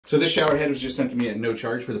So this shower head was just sent to me at no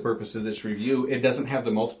charge for the purpose of this review. It doesn't have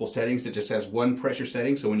the multiple settings. It just has one pressure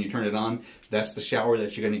setting. So when you turn it on, that's the shower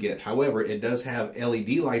that you're going to get. However, it does have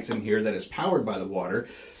LED lights in here that is powered by the water.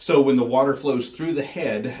 So when the water flows through the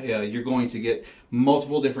head, you're going to get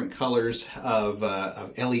multiple different colors of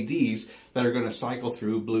LEDs that are going to cycle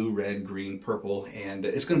through blue, red, green, purple, and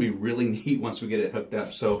it's going to be really neat once we get it hooked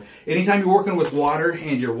up. So anytime you're working with water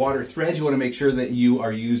and your water threads, you want to make sure that you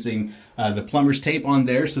are using the plumber's tape on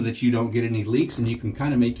there so that you don't get any leaks, and you can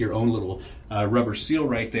kind of make your own little rubber seal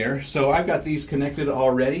right there. So I've got these connected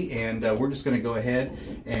already, and we're just going to go ahead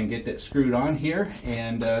and get that screwed on here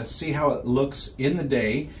and see how it looks in the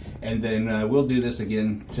day, and then we'll do this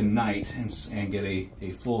again tonight and get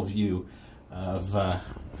a full view of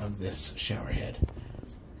this shower head.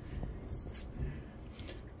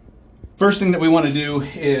 First thing that we want to do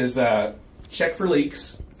is check for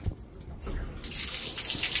leaks.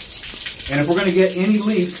 And if we're going to get any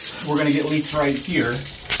leaks, we're going to get leaks right here.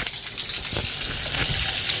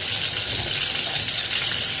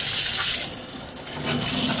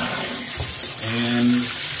 And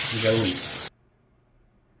we got a leak.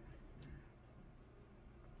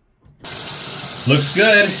 Looks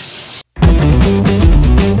good.